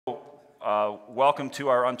Welcome to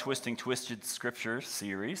our Untwisting Twisted Scripture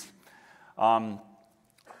series. I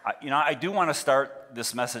do want to start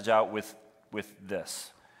this message out with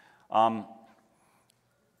this. I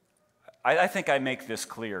think I make this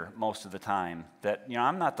clear most of the time that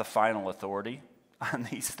I'm not the final authority on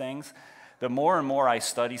these things. The more and more I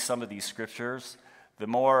study some of these scriptures, the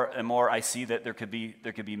more and more I see that there could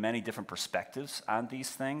be many different perspectives on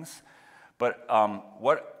these things. But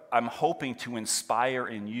what I'm hoping to inspire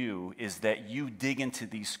in you is that you dig into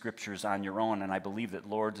these scriptures on your own, and I believe that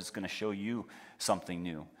Lord is going to show you something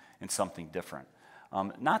new and something different.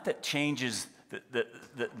 Not that changes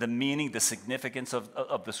the meaning, the significance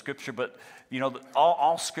of the scripture, but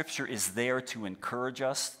all scripture is there to encourage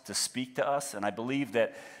us, to speak to us, and I believe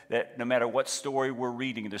that no matter what story we're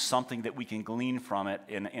reading, there's something that we can glean from it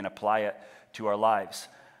and apply it to our lives.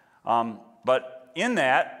 But in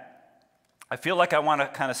that, I feel like I want to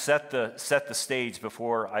kind of set the stage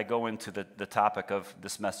before I go into the topic of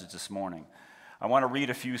this message this morning. I want to read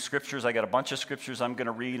a few scriptures. I got a bunch of scriptures I'm going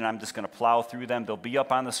to read, and I'm just going to plow through them. They'll be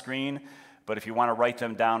up on the screen, but if you want to write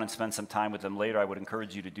them down and spend some time with them later, I would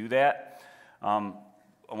encourage you to do that. I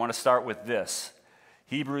want to start with this.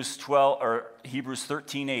 Hebrews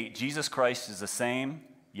 13:8. Jesus Christ is the same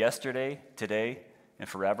yesterday, today, and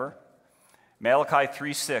forever. Malachi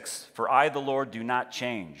 3:6. For I, the Lord, do not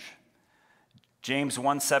change. James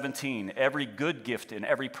 1:17, every good gift and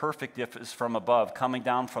every perfect gift is from above, coming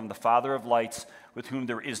down from the Father of lights, with whom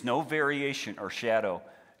there is no variation or shadow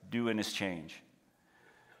due in his change.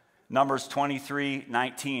 Numbers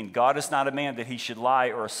 23:19, God is not a man that he should lie,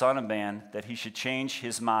 or a son of man that he should change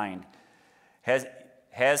his mind.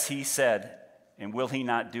 Has he said, and will he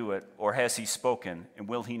not do it? Or has he spoken, and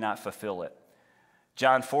will he not fulfill it?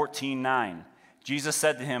 John 14:9, Jesus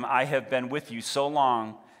said to him, I have been with you so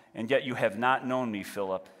long, and yet you have not known me,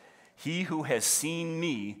 Philip. He who has seen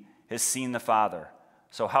me has seen the Father.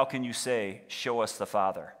 So how can you say, show us the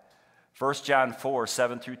Father? 1 John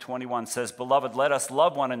 4:7-21 says, Beloved, let us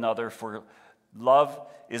love one another, for love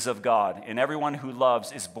is of God. And everyone who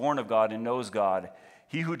loves is born of God and knows God.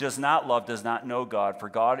 He who does not love does not know God, for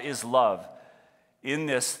God is love. In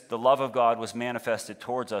this, the love of God was manifested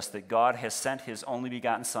towards us, that God has sent his only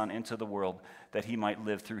begotten Son into the world, that he might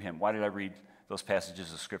live through him. Why did I read those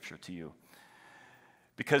passages of Scripture to you?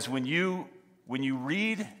 Because when you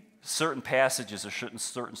read certain passages or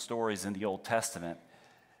certain stories in the Old Testament,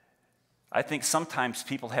 I think sometimes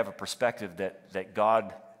people have a perspective that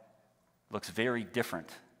God looks very different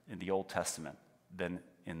in the Old Testament than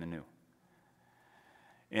in the New.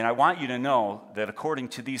 And I want you to know that according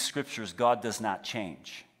to these Scriptures, God does not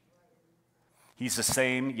change. He's the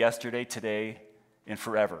same yesterday, today, and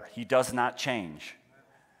forever. He does not change.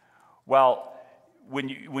 Well, when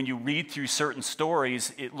you read through certain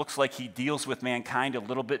stories, it looks like he deals with mankind a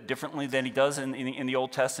little bit differently than he does in the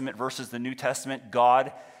Old Testament versus the New Testament.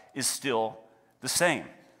 God is still the same.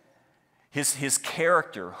 His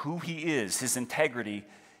character, who he is, his integrity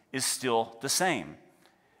is still the same.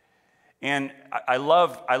 And I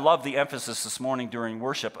love the emphasis this morning during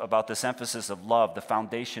worship about this emphasis of love, the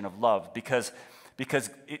foundation of love, because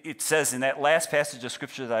it says in that last passage of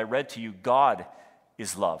Scripture that I read to you, God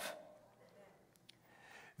is love.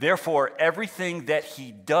 Therefore, everything that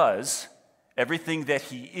he does, everything that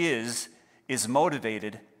he is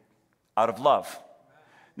motivated out of love.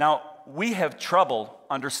 Now, we have trouble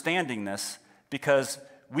understanding this because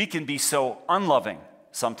we can be so unloving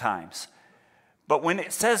sometimes. But when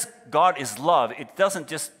it says God is love, it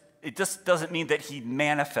just doesn't mean that he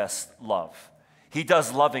manifests love. He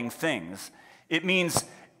does loving things. It means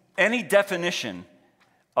any definition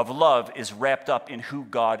of love is wrapped up in who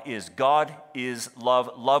God is. God is love.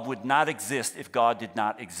 Love would not exist if God did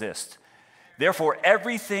not exist. Therefore,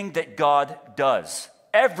 everything that God does,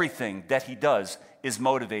 everything that he does is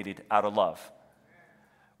motivated out of love.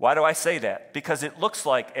 Why do I say that? Because it looks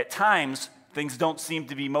like at times things don't seem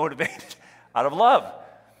to be motivated out of love.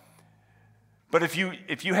 But if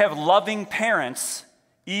you have loving parents,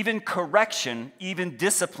 even correction, even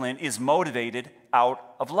discipline is motivated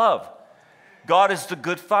out of love. God is the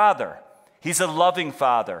good father. He's a loving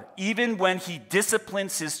father. Even when he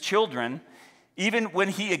disciplines his children, even when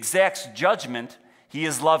he exacts judgment, he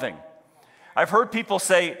is loving. I've heard people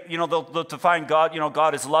say, they'll define God,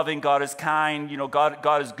 God is loving, God is kind,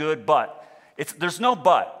 God is good, but there's no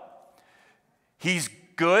but. He's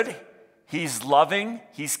good, he's loving,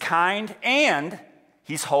 he's kind, and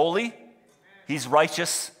he's holy, he's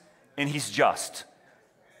righteous, and he's just.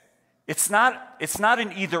 It's not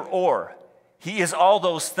an either or. He is all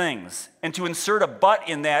those things. And to insert a but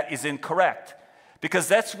in that is incorrect, because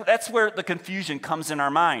that's where the confusion comes in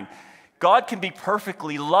our mind. God can be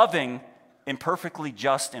perfectly loving and perfectly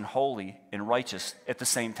just and holy and righteous at the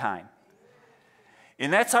same time.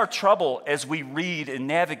 And that's our trouble as we read and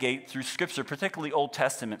navigate through Scripture, particularly Old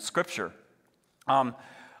Testament Scripture. I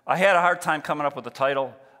had a hard time coming up with the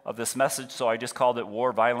title of this message, so I just called it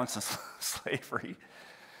War, Violence, and Slavery.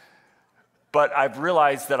 But I've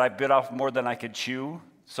realized that I bit off more than I could chew.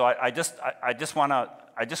 So I just want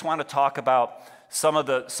to talk about some of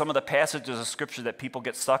the passages of Scripture that people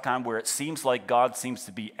get stuck on where it seems like God seems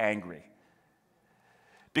to be angry.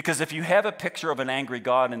 Because if you have a picture of an angry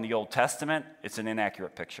God in the Old Testament, it's an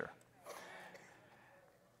inaccurate picture.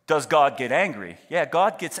 Does God get angry? Yeah,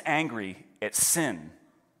 God gets angry at sin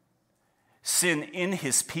in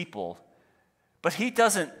his people, but he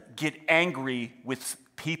doesn't get angry with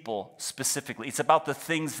people specifically. It's about the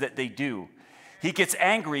things that they do. He gets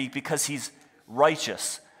angry because he's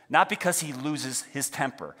righteous, not because he loses his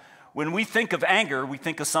temper. When we think of anger, we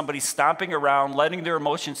think of somebody stomping around, letting their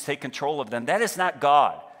emotions take control of them. That is not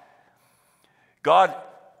God. God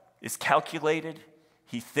is calculated.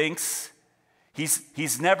 He thinks.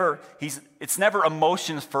 It's never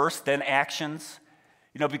emotions first, then actions.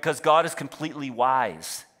 Because God is completely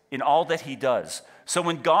wise in all that he does. So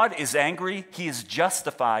when God is angry, he is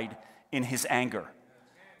justified in his anger.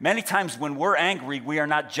 Many times when we're angry, we are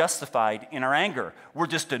not justified in our anger. We're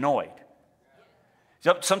just annoyed.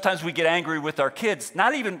 Sometimes we get angry with our kids,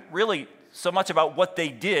 not even really so much about what they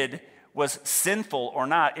did was sinful or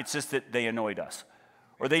not. It's just that they annoyed us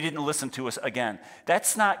or they didn't listen to us again.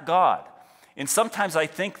 That's not God. And sometimes I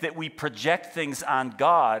think that we project things on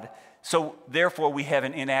God, so therefore we have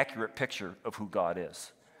an inaccurate picture of who God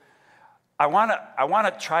is. I want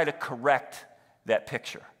to try to correct that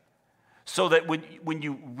picture so that when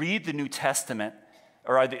you read the New Testament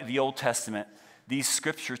or the Old Testament, these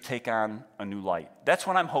scriptures take on a new light. That's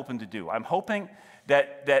what I'm hoping to do. I'm hoping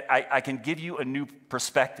that I can give you a new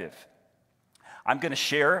perspective. I'm going to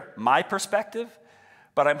share my perspective,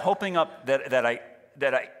 but I'm hoping that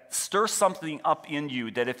I stir something up in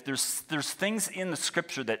you, that if there's things in the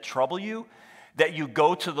Scripture that trouble you, that you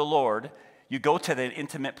go to the Lord, you go to that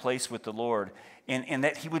intimate place with the Lord, and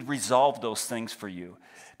that he would resolve those things for you.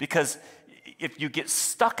 Because if you get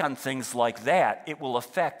stuck on things like that, it will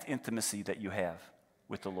affect intimacy that you have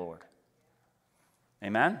with the Lord.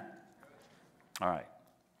 Amen? All right.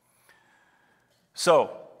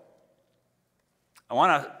 So, I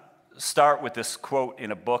want to start with this quote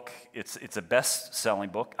in a book. It's a best-selling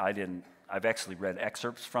book. I've actually read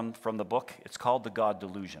excerpts from the book. It's called The God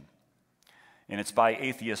Delusion. And it's by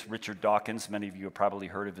atheist Richard Dawkins. Many of you have probably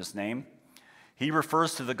heard of his name. He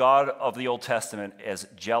refers to the God of the Old Testament as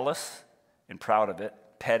jealous and proud of it,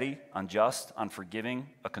 petty, unjust, unforgiving,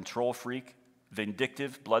 a control freak,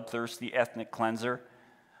 vindictive, bloodthirsty, ethnic cleanser,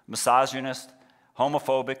 misogynist,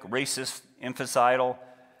 homophobic, racist, infanticidal,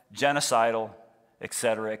 genocidal,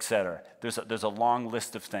 etc., etc. There's a long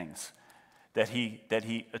list of things that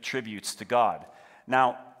he attributes to God.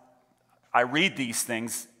 Now, I read these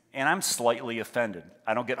things and I'm slightly offended.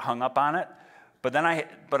 I don't get hung up on it, but then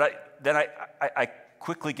I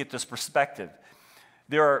quickly get this perspective.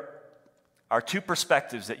 There are two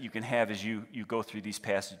perspectives that you can have as you go through these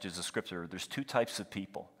passages of Scripture. There's two types of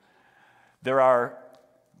people. There are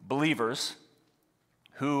believers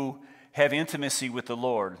who have intimacy with the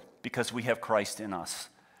Lord because we have Christ in us.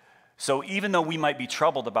 So even though we might be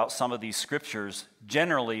troubled about some of these scriptures,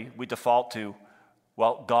 generally we default to,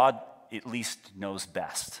 well, God at least knows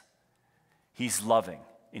best. He's loving,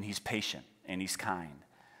 and he's patient, and he's kind.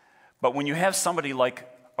 But when you have somebody like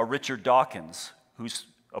a Richard Dawkins, who's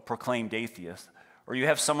a proclaimed atheist, or you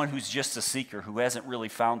have someone who's just a seeker who hasn't really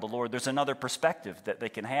found the Lord, there's another perspective that they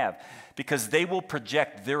can have, because they will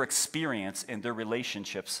project their experience and their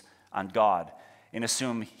relationships on God and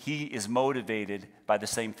assume he is motivated by the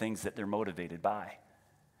same things that they're motivated by.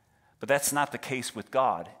 But that's not the case with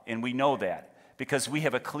God, and we know that because we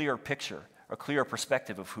have a clear picture, a clear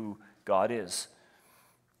perspective of who God is.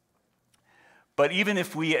 But even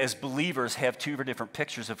if we as believers have two different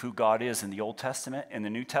pictures of who God is in the Old Testament and the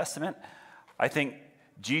New Testament, I think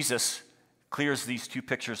Jesus clears these two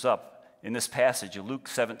pictures up in this passage of Luke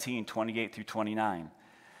 17, 28 through 29.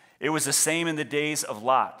 It was the same in the days of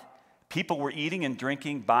Lot. People were eating and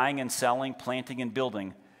drinking, buying and selling, planting and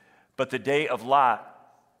building. But the day of Lot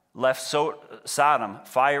left Sodom,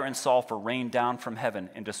 fire and sulfur rained down from heaven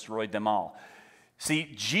and destroyed them all.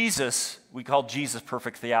 See, Jesus, we call Jesus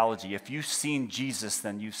perfect theology. If you've seen Jesus,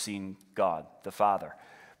 then you've seen God, the Father.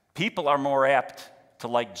 People are more apt to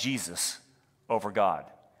like Jesus over God.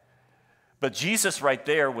 But Jesus right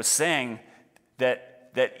there was saying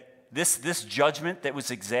that this judgment that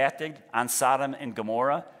was exacted on Sodom and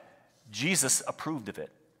Gomorrah, Jesus approved of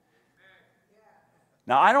it.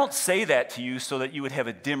 Now, I don't say that to you so that you would have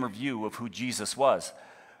a dimmer view of who Jesus was.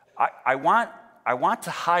 I want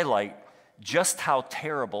to highlight just how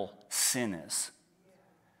terrible sin is.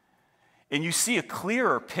 And you see a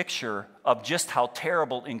clearer picture of just how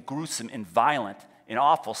terrible and gruesome and violent and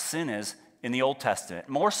awful sin is in the Old Testament.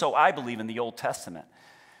 More so, I believe, in the Old Testament.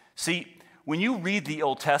 See, when you read the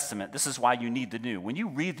Old Testament, this is why you need the New. When you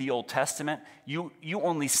read the Old Testament, you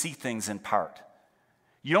only see things in part.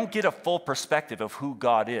 You don't get a full perspective of who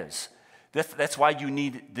God is. That's why you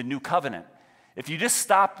need the New Covenant. If you just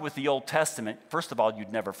stopped with the Old Testament, first of all,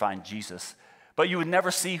 you'd never find Jesus. But you would never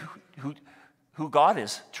see who God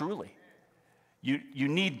is truly. You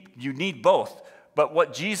need both. But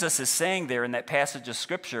what Jesus is saying there in that passage of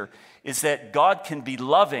Scripture is that God can be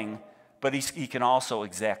loving, but he can also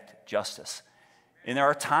exact justice. And there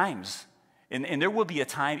are times, and there will be a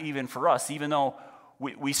time even for us, even though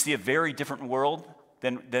we see a very different world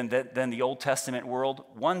than the Old Testament world.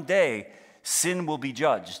 One day, sin will be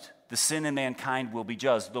judged. The sin in mankind will be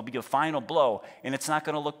judged. There'll be a final blow, and it's not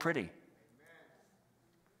going to look pretty.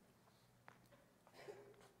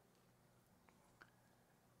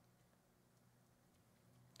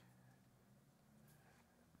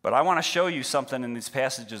 But I want to show you something in these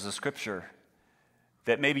passages of Scripture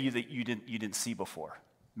that maybe you didn't see before.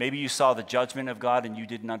 Maybe you saw the judgment of God and you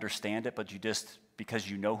didn't understand it, but you just, because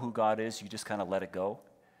you know who God is, you just kind of let it go.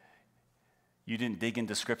 You didn't dig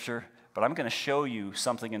into Scripture. But I'm going to show you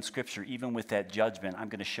something in Scripture, even with that judgment, I'm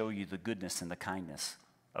going to show you the goodness and the kindness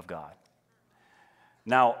of God.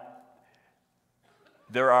 Now,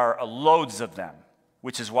 there are loads of them,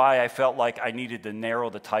 which is why I felt like I needed to narrow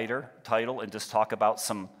the title and just talk about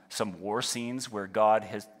some war scenes where God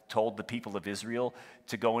has told the people of Israel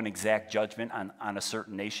to go and exact judgment on a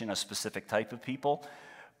certain nation, a specific type of people.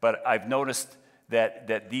 But I've noticed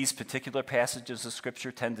that these particular passages of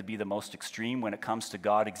Scripture tend to be the most extreme when it comes to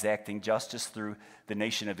God exacting justice through the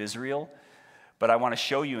nation of Israel. But I want to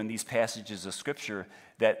show you in these passages of Scripture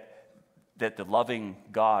that the loving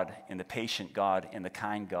God and the patient God and the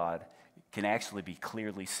kind God can actually be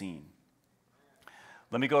clearly seen.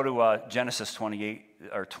 Let me go to Genesis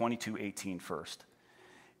 22:18 first.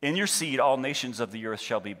 In your seed, all nations of the earth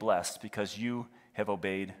shall be blessed because you have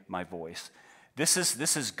obeyed my voice. This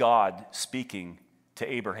is God speaking to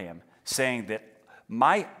Abraham, saying that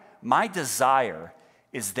my desire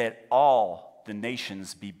is that all the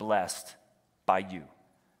nations be blessed by you,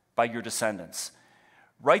 by your descendants.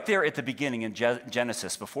 Right there at the beginning in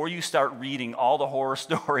Genesis, before you start reading all the horror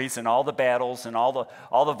stories and all the battles and all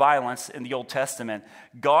the violence in the Old Testament,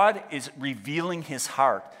 God is revealing his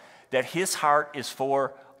heart, that his heart is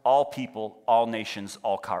for all people, all nations,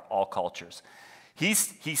 all cultures.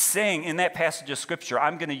 He's saying in that passage of Scripture,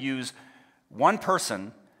 I'm going to use one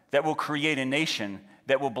person that will create a nation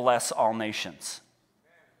that will bless all nations.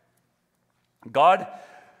 God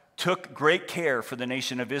took great care for the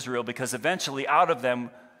nation of Israel because eventually out of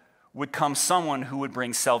them would come someone who would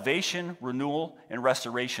bring salvation, renewal, and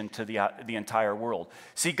restoration to the entire world.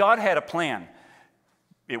 See, God had a plan.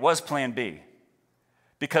 It was plan B.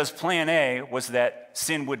 Because plan A was that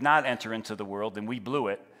sin would not enter into the world, and we blew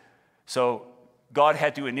it. So God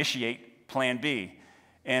had to initiate plan B.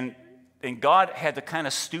 And God had to kind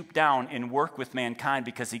of stoop down and work with mankind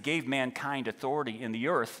because he gave mankind authority in the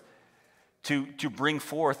earth to bring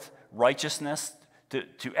forth righteousness,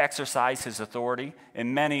 to exercise his authority,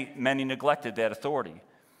 and many neglected that authority.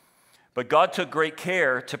 But God took great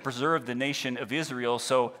care to preserve the nation of Israel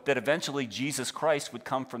so that eventually Jesus Christ would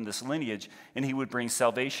come from this lineage and he would bring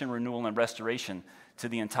salvation, renewal, and restoration to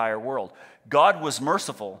the entire world. God was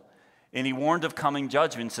merciful, and he warned of coming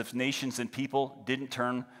judgments if nations and people didn't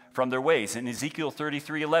turn from their ways. In Ezekiel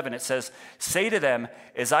 33:11, it says, "Say to them,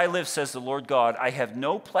 as I live, says the Lord God, I have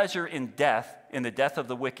no pleasure in death, in the death of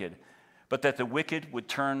the wicked, but that the wicked would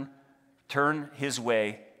turn his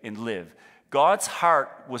way and live." God's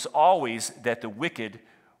heart was always that the wicked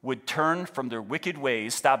would turn from their wicked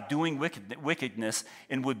ways, stop doing wickedness,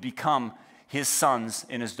 and would become his sons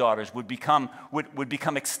and his daughters, would become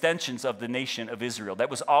extensions of the nation of Israel. That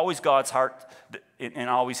was always God's heart and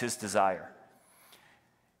always his desire.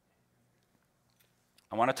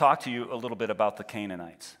 I want to talk to you a little bit about the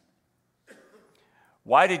Canaanites.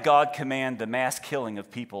 Why did God command the mass killing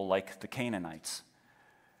of people like the Canaanites?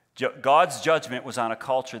 God's judgment was on a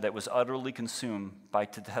culture that was utterly consumed by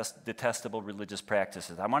detestable religious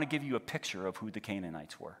practices. I want to give you a picture of who the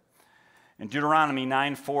Canaanites were. In Deuteronomy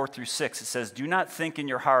 9:4-6, it says, "Do not think in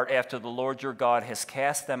your heart after the Lord your God has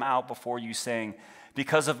cast them out before you, saying,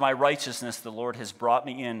 because of my righteousness the Lord has brought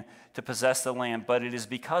me in to possess the land, but it is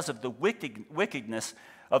because of the wickedness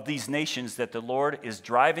of these nations that the Lord is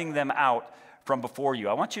driving them out from before you.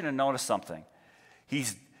 I want you to notice something.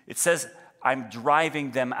 It says, I'm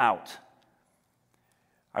driving them out.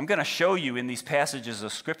 I'm going to show you in these passages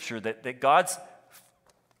of Scripture that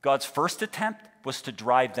God's first attempt was to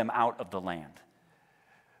drive them out of the land.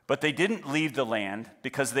 But they didn't leave the land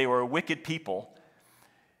because they were a wicked people.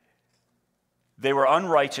 They were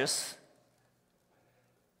unrighteous.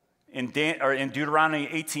 In Deuteronomy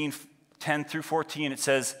 18:10 through 14, it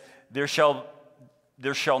says, There shall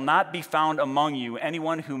not be found among you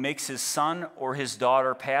anyone who makes his son or his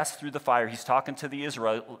daughter pass through the fire. He's talking to the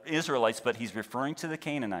Israelites, but he's referring to the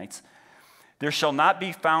Canaanites. There shall not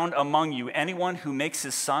be found among you anyone who makes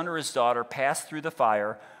his son or his daughter pass through the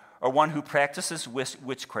fire, or one who practices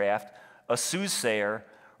witchcraft, a soothsayer,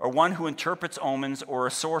 or one who interprets omens, or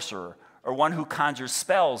a sorcerer, or one who conjures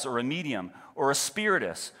spells, or a medium, or a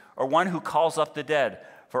spiritist, or one who calls up the dead.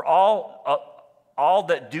 For all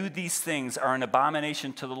that do these things are an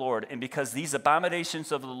abomination to the Lord. And because these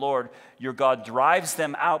abominations of the Lord your God drives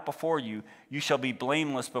them out before you, you shall be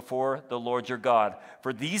blameless before the Lord your God.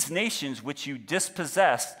 For these nations which you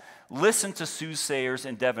dispossessed listen to soothsayers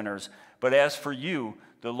and diviners. But as for you,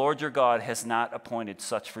 the Lord your God has not appointed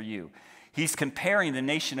such for you. He's comparing the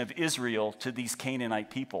nation of Israel to these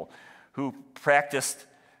Canaanite people who practiced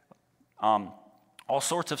all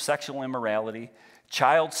sorts of sexual immorality,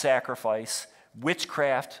 child sacrifice,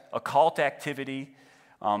 witchcraft, occult activity,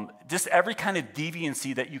 just every kind of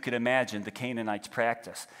deviancy that you could imagine the Canaanites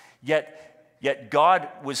practice. Yet God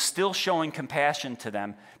was still showing compassion to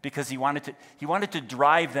them because he wanted to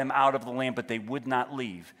drive them out of the land, but they would not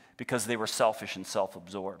leave because they were selfish and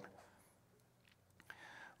self-absorbed.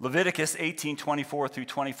 Leviticus 18:24 through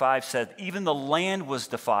 25 said, Even the land was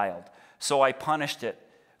defiled, so I punished it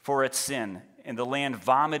for its sin, and the land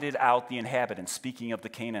vomited out the inhabitants, speaking of the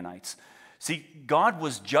Canaanites. See, God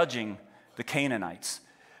was judging the Canaanites.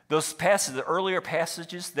 Those passages, the earlier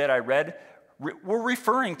passages that I read, were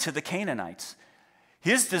referring to the Canaanites.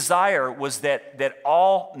 His desire was that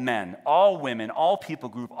all men, all women, all people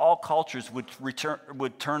group, all cultures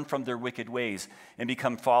would turn from their wicked ways and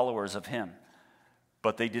become followers of him.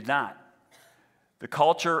 But they did not. The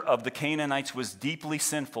culture of the Canaanites was deeply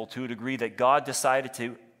sinful to a degree that God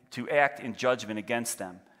decided to act in judgment against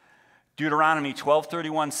them. Deuteronomy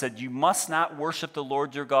 12:31 said, You must not worship the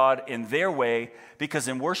Lord your God in their way, because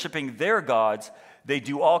in worshiping their gods, they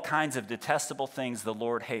do all kinds of detestable things the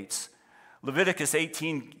Lord hates. Leviticus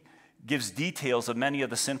 18 gives details of many of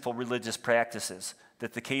the sinful religious practices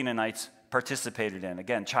that the Canaanites participated in.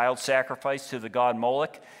 Again, child sacrifice to the god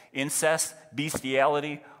Moloch, incest,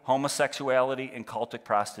 bestiality, homosexuality, and cultic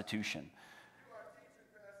prostitution.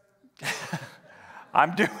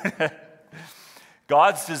 I'm doing it.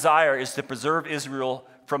 God's desire is to preserve Israel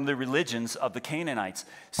from the religions of the Canaanites.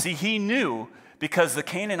 See, he knew because the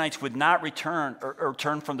Canaanites would not return or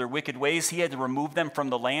turn from their wicked ways, he had to remove them from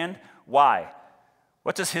the land. Why?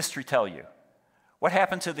 What does history tell you? What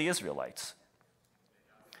happened to the Israelites?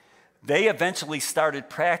 They eventually started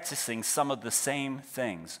practicing some of the same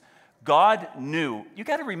things. God knew. You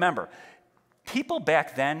got to remember, people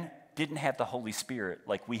back then didn't have the Holy Spirit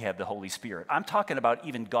like we have the Holy Spirit. I'm talking about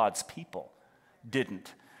even God's people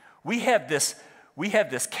didn't. We have this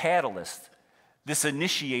catalyst, this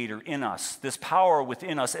initiator in us, this power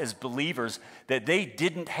within us as believers that they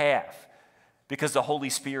didn't have because the Holy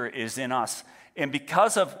Spirit is in us. And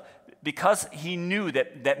because he knew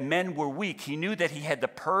that men were weak, he knew that he had to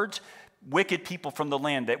purge wicked people from the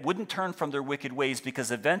land that wouldn't turn from their wicked ways because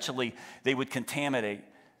eventually they would contaminate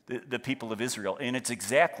the people of Israel. And it's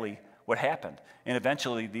exactly what happened. And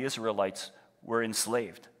eventually the Israelites were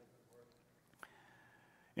enslaved.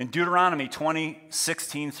 In Deuteronomy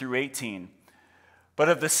 20:16 through 18, but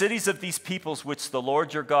of the cities of these peoples which the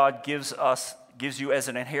Lord your God gives you as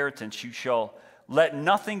an inheritance, you shall let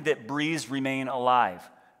nothing that breathes remain alive,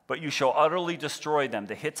 but you shall utterly destroy them,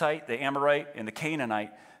 the Hittite, the Amorite, and the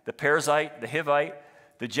Canaanite, the Perizzite, the Hivite,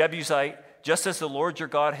 the Jebusite, just as the Lord your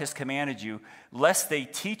God has commanded you, lest they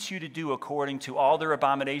teach you to do according to all their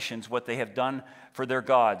abominations what they have done for their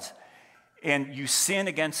gods. And you sin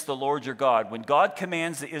against the Lord your God. When God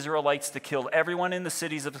commands the Israelites to kill everyone in the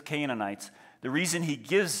cities of the Canaanites, the reason he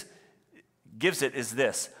gives it is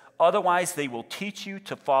this. Otherwise, they will teach you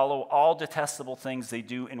to follow all detestable things they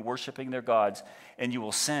do in worshiping their gods, and you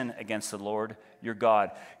will sin against the Lord your God.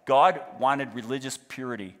 God wanted religious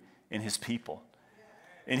purity in his people.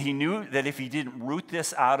 And he knew that if he didn't root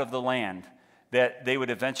this out of the land, that they would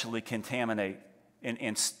eventually contaminate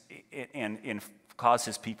and cause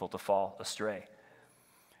his people to fall astray.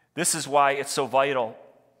 This is why it's so vital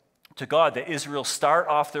to God that Israel start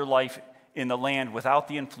off their life in the land without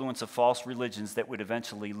the influence of false religions that would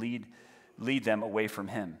eventually lead lead them away from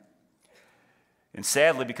him. And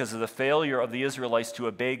sadly, because of the failure of the Israelites to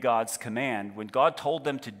obey God's command, when God told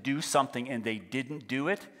them to do something and they didn't do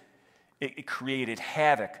it, it created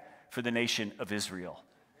havoc for the nation of Israel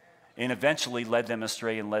and eventually led them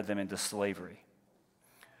astray and led them into slavery.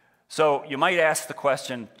 So you might ask the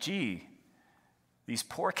question, gee, these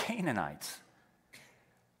poor Canaanites,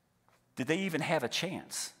 did they even have a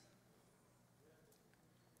chance?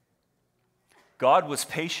 God was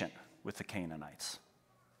patient with the Canaanites.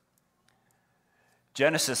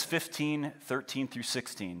 Genesis 15:13 through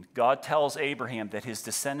 16, God tells Abraham that his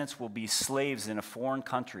descendants will be slaves in a foreign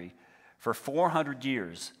country for 400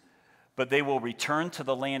 years, but they will return to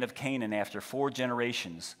the land of Canaan after 4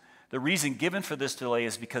 generations. The reason given for this delay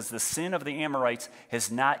is because the sin of the Amorites has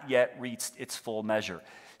not yet reached its full measure.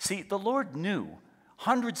 See, the Lord knew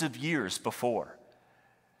hundreds of years before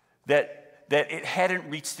that it hadn't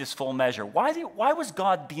reached its full measure. Why was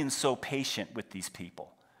God being so patient with these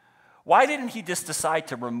people? Why didn't he just decide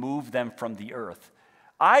to remove them from the earth?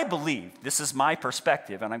 I believe, this is my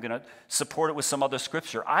perspective, and I'm going to support it with some other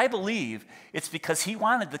scripture. I believe it's because he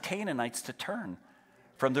wanted the Canaanites to turn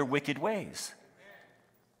from their wicked ways.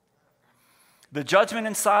 The judgment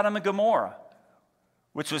in Sodom and Gomorrah,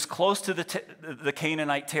 which was close to the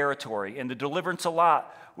Canaanite territory, and the deliverance of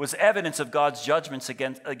Lot was evidence of God's judgments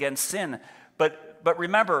against sin. But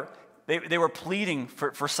remember, they were pleading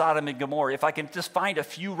for Sodom and Gomorrah. If I can just find a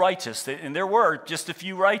few righteous, and there were just a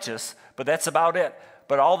few righteous, but that's about it.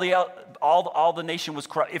 But all the nation was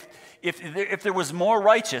corrupt. If there was more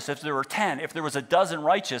righteous, if there were 10, if there was a dozen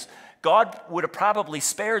righteous, God would have probably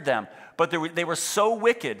spared them. But they were so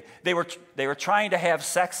wicked. They were trying to have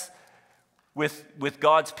sex with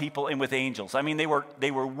God's people and with angels. I mean, they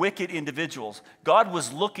were wicked individuals. God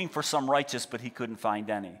was looking for some righteous, but he couldn't find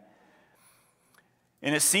any.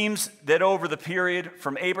 And it seems that over the period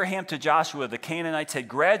from Abraham to Joshua, the Canaanites had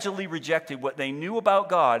gradually rejected what they knew about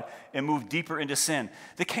God and moved deeper into sin.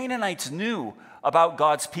 The Canaanites knew about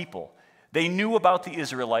God's people. They knew about the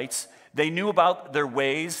Israelites. They knew about their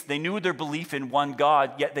ways. They knew their belief in one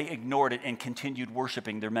God, yet they ignored it and continued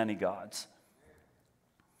worshiping their many gods.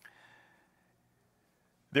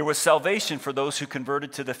 There was salvation for those who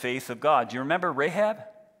converted to the faith of God. Do you remember Rahab,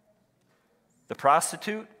 the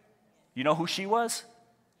prostitute? You know who she was?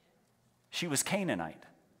 She was Canaanite.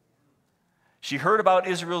 She heard about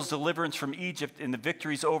Israel's deliverance from Egypt and the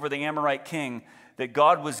victories over the Amorite king, that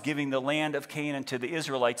God was giving the land of Canaan to the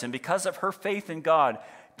Israelites, and because of her faith in God,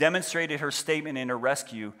 demonstrated her statement in her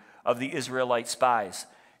rescue of the Israelite spies.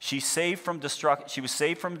 She was saved from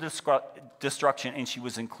destruction, and she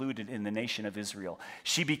was included in the nation of Israel.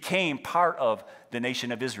 She became part of the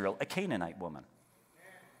nation of Israel, a Canaanite woman.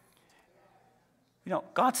 You know,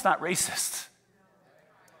 God's not racist,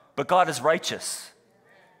 but God is righteous.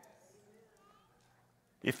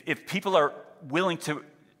 If people are willing to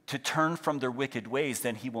turn from their wicked ways,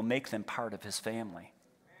 then he will make them part of his family.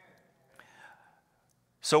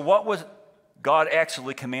 So what was God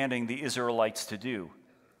actually commanding the Israelites to do?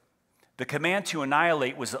 The command to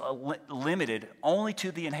annihilate was limited only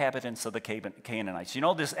to the inhabitants of the Canaanites. You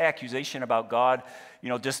know, this accusation about God,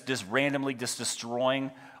 just randomly just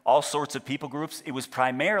destroying all sorts of people groups, it was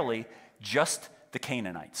primarily just the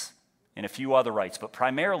Canaanites and a few other rights, but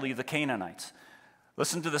primarily the Canaanites.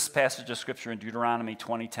 Listen to this passage of Scripture in Deuteronomy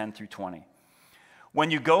 20:10 through 20.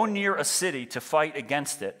 When you go near a city to fight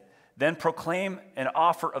against it, then proclaim an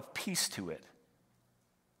offer of peace to it.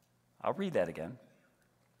 I'll read that again.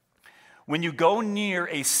 When you go near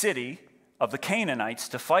a city of the Canaanites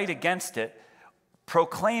to fight against it,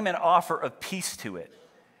 proclaim an offer of peace to it.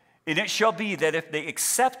 And it shall be that if they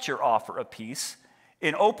accept your offer of peace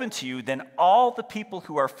and open to you, then all the people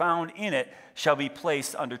who are found in it shall be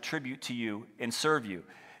placed under tribute to you and serve you.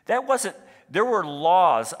 There were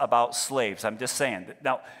laws about slaves, I'm just saying.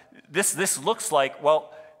 Now, this looks like,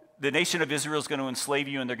 well, the nation of Israel is going to enslave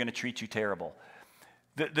you and they're going to treat you terrible.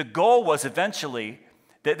 The goal was eventually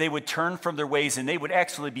that they would turn from their ways and they would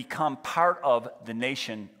actually become part of the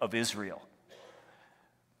nation of Israel.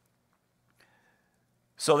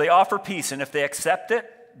 So they offer peace, and if they accept it,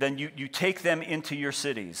 then you take them into your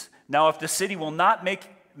cities. Now, if the city will not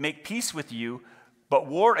make peace with you, but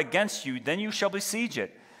war against you, then you shall besiege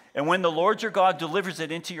it. And when the Lord your God delivers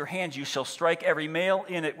it into your hands, you shall strike every male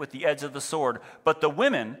in it with the edge of the sword. But the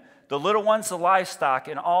women, the little ones, the livestock,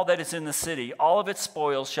 and all that is in the city, all of its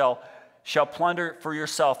spoils shall plunder for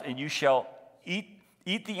yourself, and you shall eat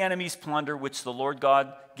the enemy's plunder which the Lord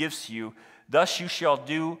God gives to you. Thus you shall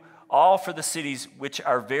do all for the cities which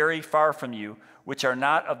are very far from you, which are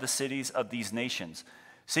not of the cities of these nations.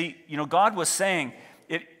 See, God was saying,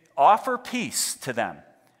 offer peace to them.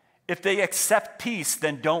 If they accept peace,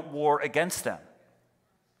 then don't war against them.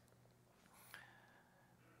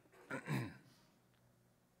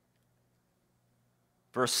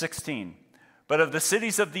 Verse 16, but of the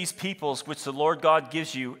cities of these peoples which the Lord God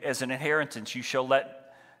gives you as an inheritance, you shall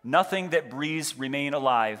let nothing that breathes remain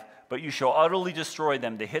alive, but you shall utterly destroy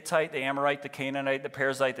them, the Hittite, the Amorite, the Canaanite, the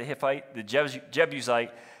Perizzite, the Hiphite, the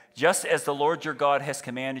Jebusite, just as the Lord your God has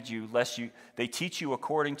commanded you, lest they teach you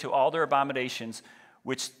according to all their abominations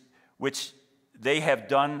which they have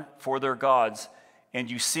done for their gods, and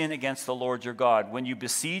you sin against the Lord your God. When you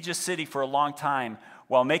besiege a city for a long time,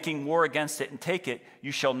 while making war against it and take it,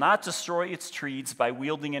 you shall not destroy its trees by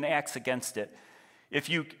wielding an axe against it. If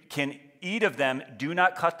you can eat of them, do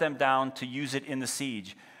not cut them down to use it in the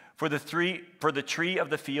siege. For the tree of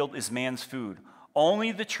the field is man's food.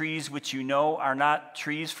 Only the trees which you know are not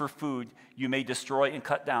trees for food you may destroy and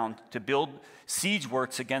cut down to build siege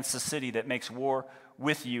works against the city that makes war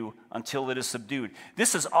with you until it is subdued.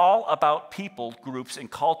 This is all about people, groups, and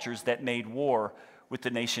cultures that made war with the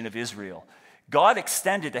nation of Israel. God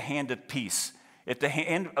extended a hand of peace. If the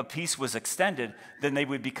hand of peace was extended, then they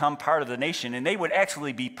would become part of the nation, and they would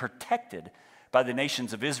actually be protected by the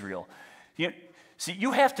nations of Israel.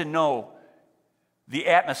 You have to know the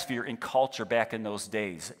atmosphere and culture back in those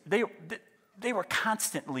days. They were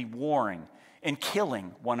constantly warring and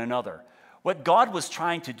killing one another. What God was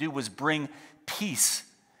trying to do was bring peace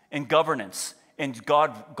and governance and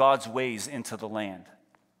God's ways into the land.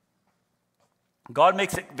 God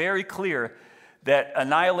makes it very clear that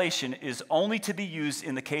annihilation is only to be used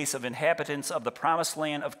in the case of inhabitants of the promised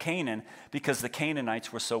land of Canaan because the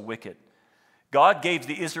Canaanites were so wicked. God gave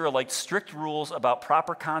the Israelites strict rules about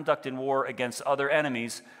proper conduct in war against other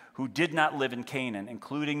enemies who did not live in Canaan,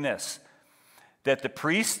 including this, that the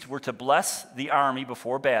priests were to bless the army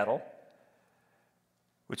before battle,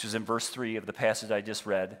 which is in verse 3 of the passage I just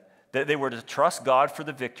read, that they were to trust God for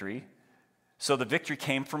the victory, so the victory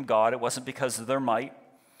came from God. It wasn't because of their might.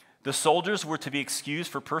 The soldiers were to be excused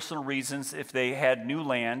for personal reasons if they had new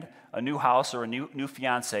land, a new house, or a new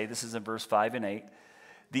fiancé. This is in verse 5 and 8.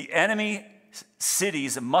 The enemy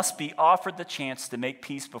cities must be offered the chance to make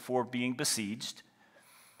peace before being besieged.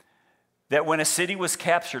 That when a city was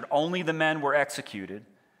captured, only the men were executed.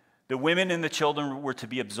 The women and the children were to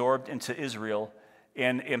be absorbed into Israel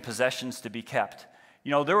and possessions to be kept.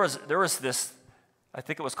 You know, there was this, I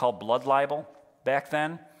think it was called blood libel back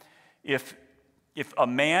then. If a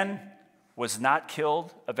man was not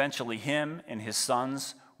killed, eventually him and his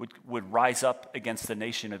sons would rise up against the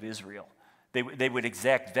nation of Israel. They would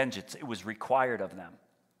exact vengeance. It was required of them.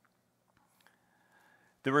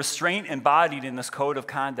 The restraint embodied in this code of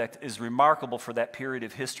conduct is remarkable for that period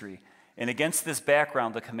of history. And against this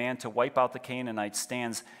background, the command to wipe out the Canaanites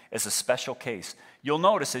stands as a special case. You'll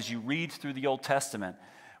notice as you read through the Old Testament,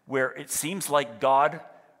 where it seems like God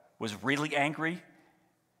was really angry,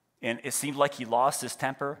 and it seemed like he lost his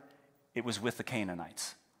temper, it was with the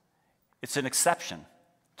Canaanites. It's an exception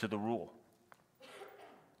to the rule.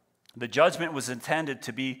 The judgment was intended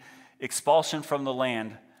to be expulsion from the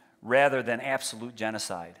land rather than absolute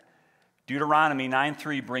genocide. Deuteronomy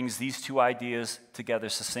 9:3 brings these two ideas together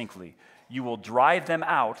succinctly. You will drive them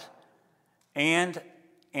out and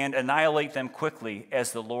annihilate them quickly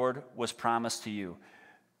as the Lord was promised to you.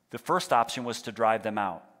 The first option was to drive them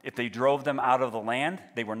out. If they drove them out of the land,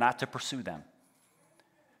 they were not to pursue them.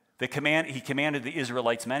 He commanded the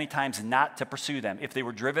Israelites many times not to pursue them. If they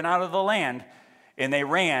were driven out of the land and they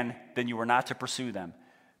ran, then you were not to pursue them,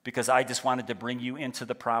 because I just wanted to bring you into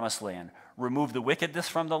the promised land, remove the wickedness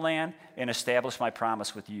from the land, and establish my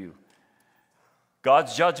promise with you.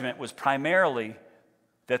 God's judgment was primarily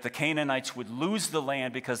that the Canaanites would lose the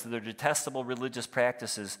land because of their detestable religious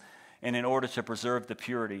practices and in order to preserve the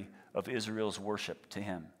purity of Israel's worship to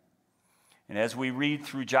him. And as we read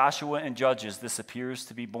through Joshua and Judges, this appears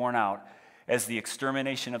to be borne out as the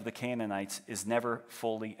extermination of the Canaanites is never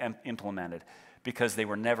fully implemented, because they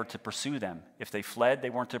were never to pursue them. If they fled, they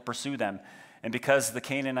weren't to pursue them. And because the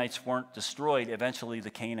Canaanites weren't destroyed, eventually the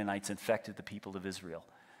Canaanites infected the people of Israel.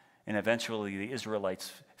 And eventually the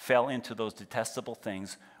Israelites fell into those detestable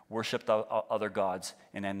things, worshiped other gods,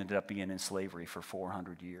 and ended up being in slavery for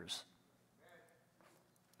 400 years.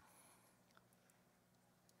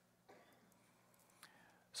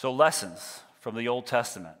 So, lessons from the Old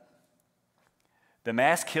Testament. The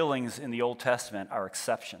mass killings in the Old Testament are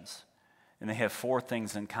exceptions, and they have four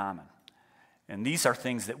things in common. And these are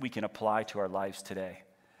things that we can apply to our lives today.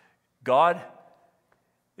 God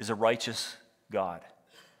is a righteous God,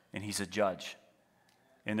 and he's a judge.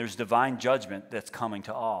 And there's divine judgment that's coming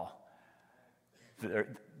to all.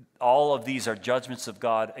 All of these are judgments of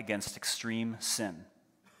God against extreme sin.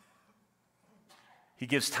 He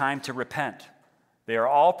gives time to repent. They are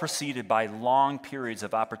all preceded by long periods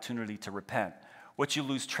of opportunity to repent. What you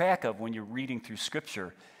lose track of when you're reading through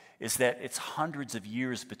Scripture is that it's hundreds of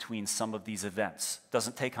years between some of these events. It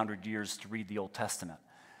doesn't take 100 years to read the Old Testament.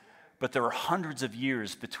 But there are hundreds of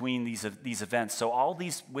years between these events. So all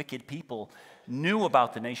these wicked people knew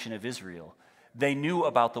about the nation of Israel. They knew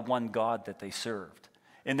about the one God that they served.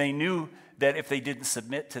 And they knew that if they didn't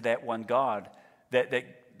submit to that one God, that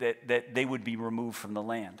they would be removed from the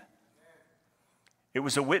land. It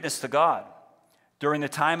was a witness to God. During the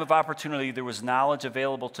time of opportunity, there was knowledge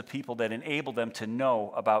available to people that enabled them to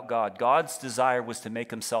know about God. God's desire was to make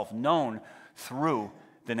himself known through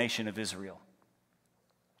the nation of Israel.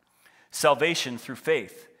 Salvation through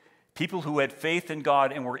faith. People who had faith in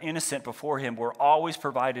God and were innocent before him were always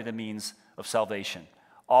provided a means of salvation.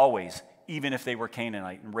 Always, even if they were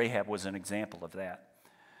Canaanite. And Rahab was an example of that.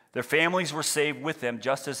 Their families were saved with them,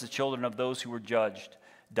 just as the children of those who were judged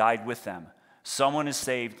died with them. Someone is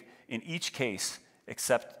saved in each case,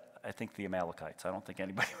 except, I think, the Amalekites. I don't think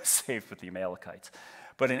anybody was saved with the Amalekites.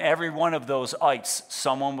 But in every one of those ites,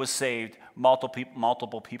 someone was saved.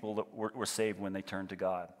 Multiple people were saved when they turned to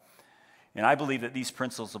God. And I believe that these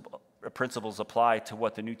principles apply to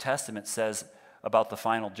what the New Testament says about the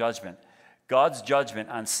final judgment. God's judgment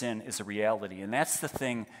on sin is a reality, and that's the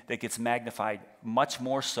thing that gets magnified much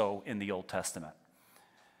more so in the Old Testament.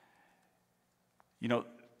 You know,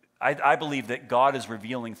 I believe that God is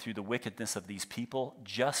revealing through the wickedness of these people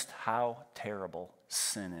just how terrible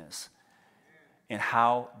sin is and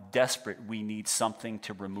how desperate we need something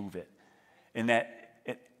to remove it. And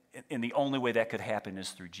the only way that could happen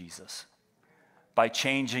is through Jesus, by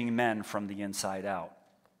changing men from the inside out.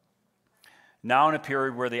 Now in a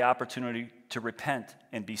period where the opportunity to repent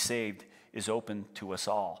and be saved is open to us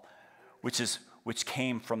all, which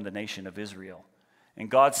came from the nation of Israel.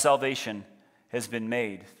 And God's salvation has been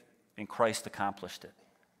made, and Christ accomplished it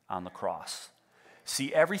on the cross.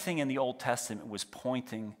 See, everything in the Old Testament was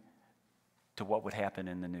pointing to what would happen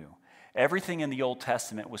in the New. Everything in the Old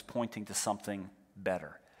Testament was pointing to something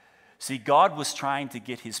better. See, God was trying to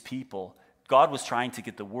get his people, God was trying to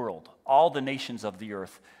get the world, all the nations of the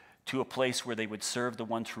earth, to a place where they would serve the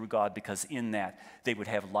one true God, because in that they would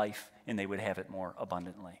have life and they would have it more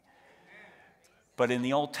abundantly. But in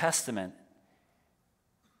the Old Testament,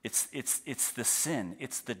 it's the sin,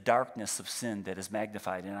 it's the darkness of sin that is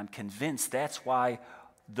magnified. And I'm convinced that's why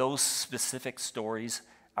those specific stories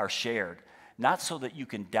are shared. Not so that you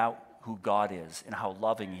can doubt who God is and how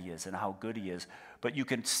loving he is and how good he is, but you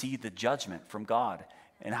can see the judgment from God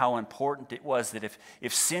and how important it was that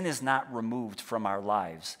if sin is not removed from our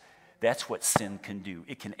lives, that's what sin can do.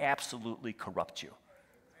 It can absolutely corrupt you.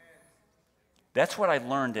 That's what I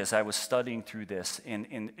learned as I was studying through this and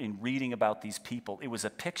in reading about these people. It was a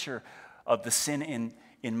picture of the sin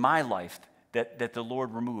in my life that the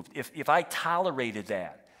Lord removed. If I tolerated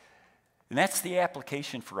that, and that's the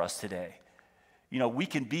application for us today. You know, we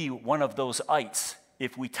can be one of those ites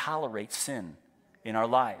if we tolerate sin in our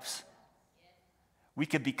lives. We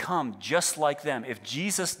could become just like them. If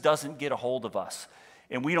Jesus doesn't get a hold of us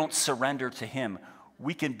and we don't surrender to him,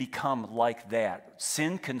 we can become like that.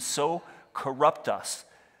 Sin can so corrupt us,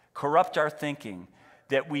 corrupt our thinking,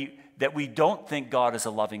 that we don't think God is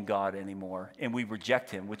a loving God anymore, and we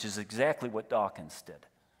reject him, which is exactly what Dawkins did.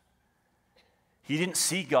 He didn't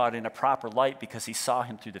see God in a proper light because he saw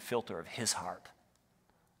him through the filter of his heart.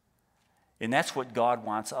 And that's what God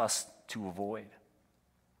wants us to avoid.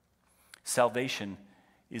 Salvation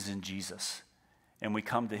is in Jesus, and we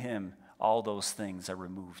come to him, all those things are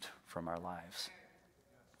removed from our lives.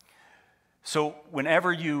 So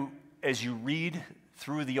whenever as you read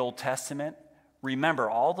through the Old Testament, remember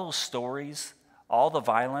all those stories, all the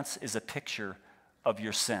violence is a picture of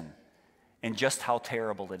your sin and just how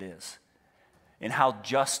terrible it is and how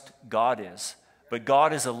just God is. But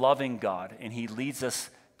God is a loving God, and he leads us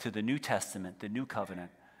to the New Testament, the New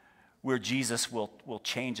Covenant, where Jesus will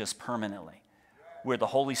change us permanently, where the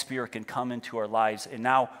Holy Spirit can come into our lives. And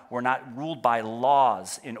now we're not ruled by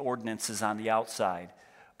laws and ordinances on the outside,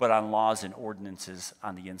 but on laws and ordinances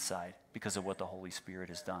on the inside because of what the Holy Spirit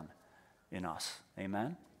has done in us.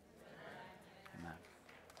 Amen? Amen.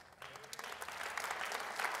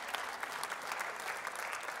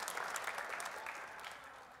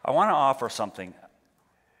 I want to offer something.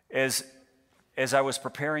 As I was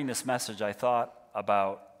preparing this message, I thought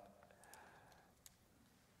about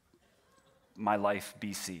my life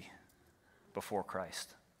BC, before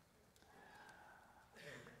Christ.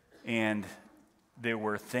 And there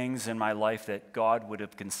were things in my life that God would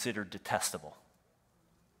have considered detestable.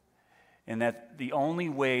 And that the only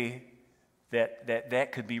way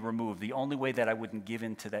that could be removed. The only way that I wouldn't give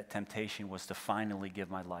in to that temptation was to finally give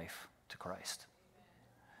my life to Christ.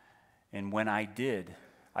 And when I did,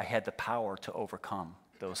 I had the power to overcome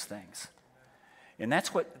those things. And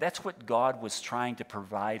that's what God was trying to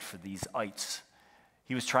provide for these ites.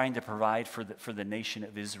 He was trying to provide for the nation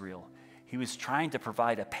of Israel. He was trying to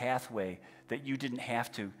provide a pathway that you didn't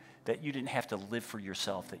have to live for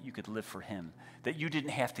yourself, that you could live for him, that you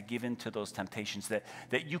didn't have to give in to those temptations, that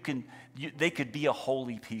they could be a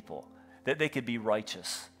holy people, that they could be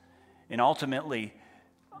righteous. And ultimately,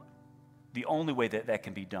 the only way that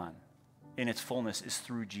can be done in its fullness is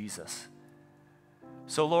through Jesus.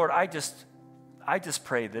 So Lord, I just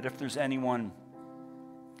pray that if there's anyone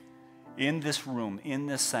in this room, in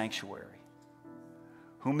this sanctuary,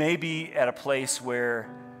 who may be at a place where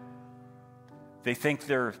they think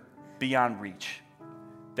they're beyond reach,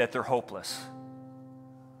 that they're hopeless,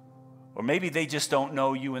 or maybe they just don't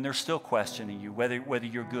know you and they're still questioning you, whether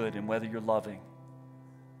you're good and whether you're loving.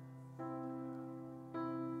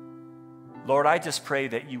 Lord, I just pray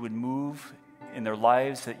that you would move in their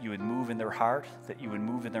lives, that you would move in their heart, that you would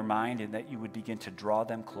move in their mind, and that you would begin to draw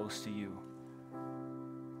them close to you.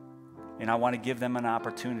 And I want to give them an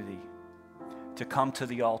opportunity to come to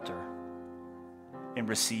the altar and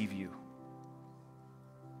receive you.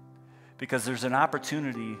 Because there's an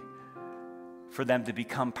opportunity for them to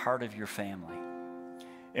become part of your family.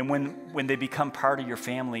 And when they become part of your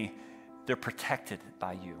family, they're protected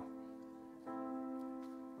by you.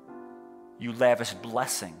 You lavish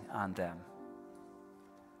blessing on them.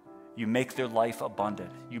 You make their life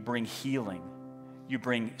abundant. You bring healing. You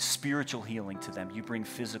bring spiritual healing to them. You bring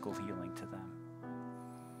physical healing to them.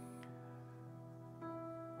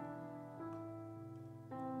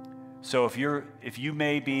 So if you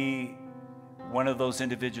may be one of those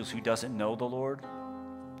individuals who doesn't know the Lord,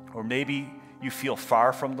 or maybe you feel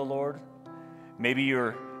far from the Lord, maybe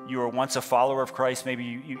you were once a follower of Christ,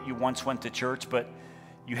 maybe you once went to church, but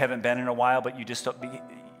you haven't been in a while, but you just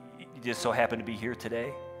so happen to be here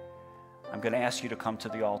today, I'm going to ask you to come to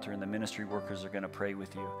the altar, and the ministry workers are going to pray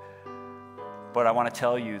with you. But I want to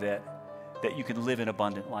tell you that you can live an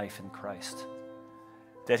abundant life in Christ,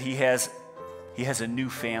 that He has a new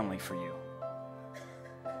family for you.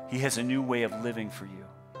 He has a new way of living for you.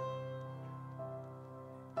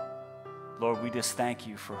 Lord, we just thank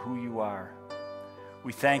you for who you are.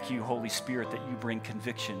 We thank you, Holy Spirit, that you bring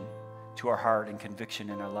conviction to our heart and conviction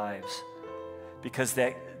in our lives, because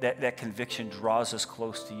that conviction draws us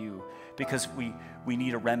close to you, because we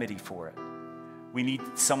need a remedy for it. We need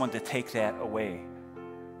someone to take that away.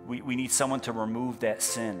 We need someone to remove that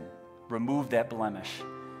sin, remove that blemish.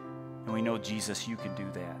 And we know, Jesus, you can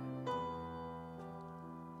do that.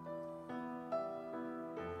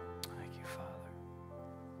 Thank you, Father.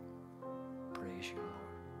 Praise you,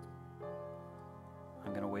 Lord.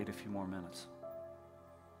 I'm going to wait a few more minutes.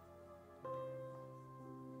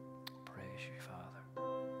 Praise you, Father.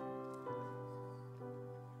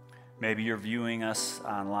 Maybe you're viewing us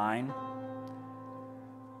online.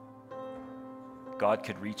 God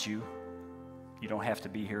could reach you. You don't have to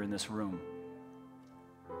be here in this room.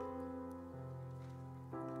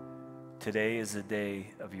 Today is the day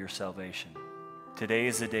of your salvation. Today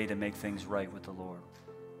is the day to make things right with the Lord,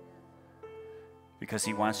 because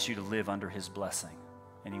He wants you to live under His blessing,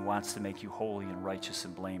 and He wants to make you holy and righteous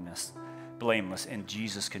and blameless, and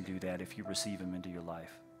Jesus can do that if you receive Him into your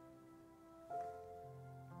life.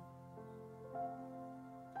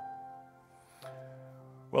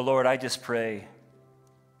 Well, Lord, I just pray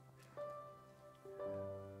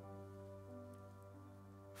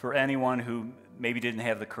for anyone who maybe didn't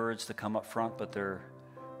have the courage to come up front, but they're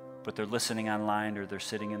listening online, or they're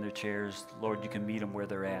sitting in their chairs. Lord, you can meet them where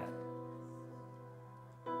they're at.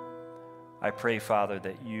 I pray, Father,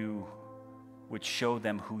 that you would show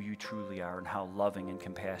them who you truly are and how loving and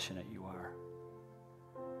compassionate you are.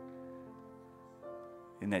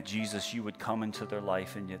 And that, Jesus, you would come into their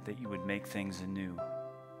life, and yet that you would make things anew.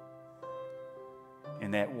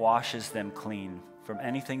 And that washes them clean from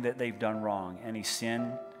anything that they've done wrong, any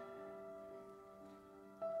sin,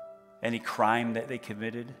 any crime that they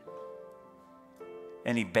committed,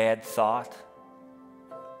 any bad thought,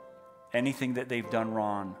 anything that they've done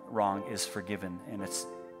wrong is forgiven, and it's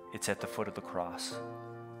at the foot of the cross.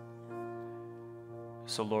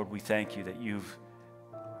 So, Lord, we thank you that you've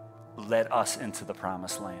led us into the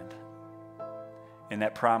promised land. And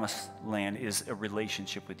that promised land is a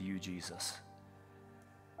relationship with you, Jesus.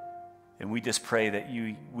 And we just pray that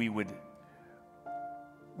we would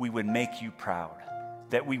make you proud,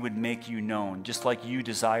 that we would make you known, just like you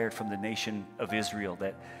desired from the nation of Israel,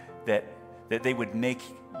 that they would make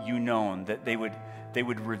you known, that they would they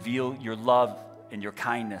would reveal your love and your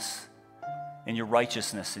kindness and your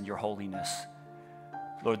righteousness and your holiness.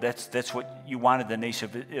 Lord, that's what you wanted the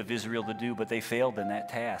nation of Israel to do, but they failed in that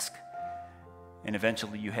task. And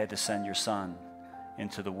eventually you had to send your Son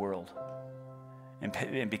into the world.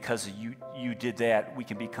 And because you did that, we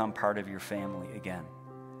can become part of your family again.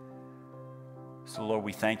 So, Lord,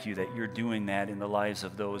 we thank you that you're doing that in the lives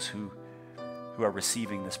of those who are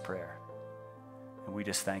receiving this prayer. And we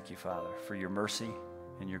just thank you, Father, for your mercy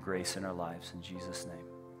and your grace in our lives. In Jesus'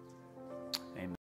 name.